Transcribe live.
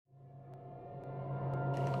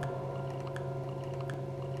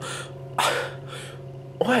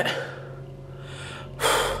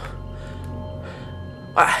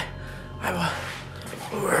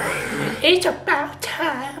It's about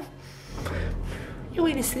time. You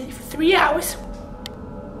went to sleep for 3 hours.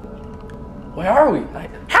 Where are we?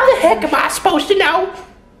 How the heck am I supposed to know?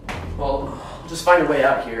 Well, just find a way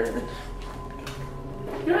out here.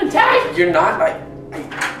 You're untied? You're not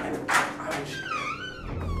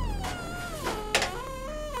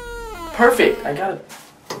Perfect. I got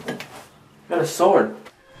a sword.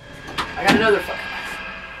 I got another fucking knife.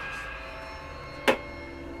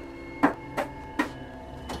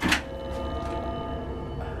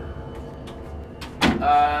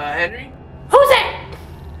 Henry? Who's that?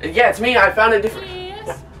 Yeah, it's me. I found a different.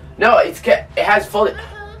 Yes. No, it has full.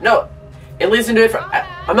 No, it leads into a different.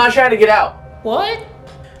 I'm not trying to get out. What?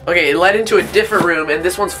 Okay, it led into a different room, and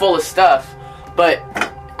this one's full of stuff, but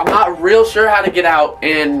I'm not real sure how to get out.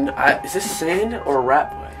 And is this sand or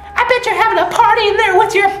rap? I bet you're having a party in there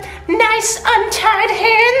with your nice untied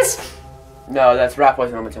hands. No, that's rap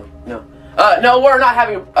poison on my tongue. No. No, we're not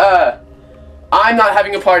having I'm not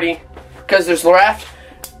having a party because there's raft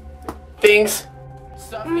things,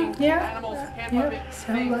 stuffing, animals, hand puppets,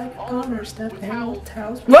 sound things, like all over stuff, with animal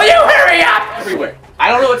towels. towels. Will you hurry up? Everywhere. I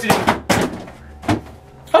don't know what to do.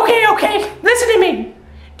 Okay, listen to me.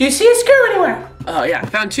 Do you see a screw anywhere? Oh yeah, I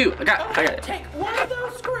found two. I got it. Take one of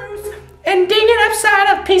those screws and ding it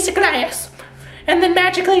upside a piece of glass, and then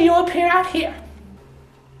magically you'll appear out here.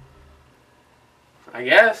 I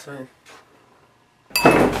guess.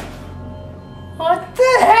 What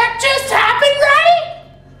the